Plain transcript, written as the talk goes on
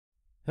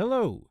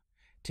Hello!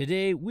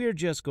 Today we're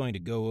just going to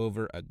go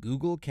over a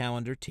Google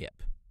Calendar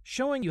tip,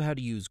 showing you how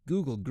to use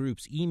Google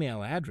Groups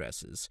email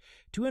addresses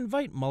to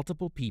invite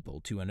multiple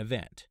people to an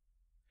event.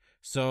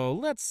 So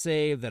let's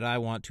say that I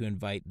want to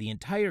invite the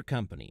entire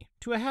company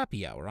to a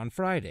happy hour on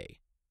Friday.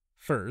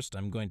 First,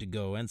 I'm going to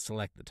go and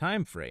select the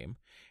time frame,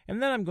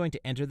 and then I'm going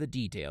to enter the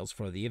details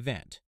for the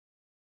event.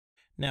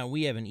 Now,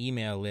 we have an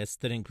email list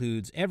that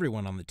includes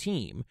everyone on the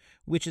team,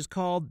 which is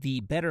called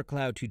the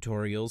BetterCloud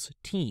Tutorials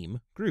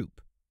Team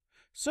Group.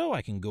 So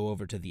I can go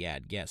over to the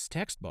Add Guest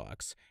text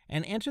box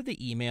and enter the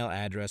email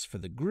address for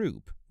the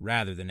group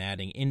rather than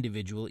adding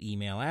individual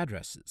email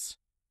addresses.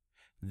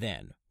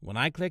 Then, when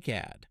I click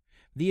Add,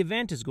 the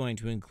event is going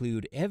to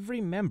include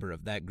every member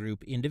of that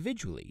group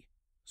individually.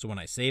 So when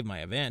I save my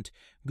event,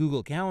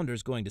 Google Calendar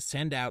is going to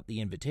send out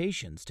the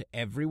invitations to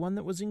everyone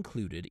that was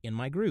included in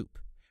my group.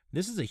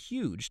 This is a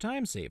huge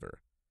time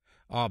saver.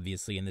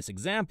 Obviously, in this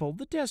example,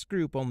 the test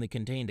group only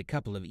contained a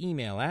couple of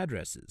email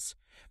addresses.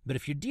 But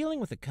if you're dealing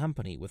with a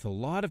company with a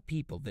lot of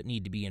people that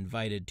need to be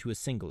invited to a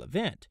single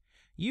event,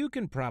 you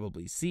can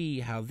probably see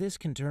how this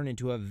can turn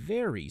into a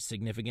very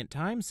significant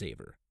time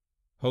saver.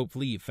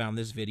 Hopefully you found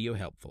this video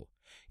helpful.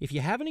 If you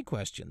have any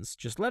questions,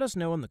 just let us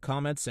know in the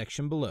comments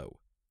section below.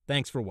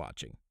 Thanks for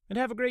watching, and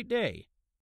have a great day.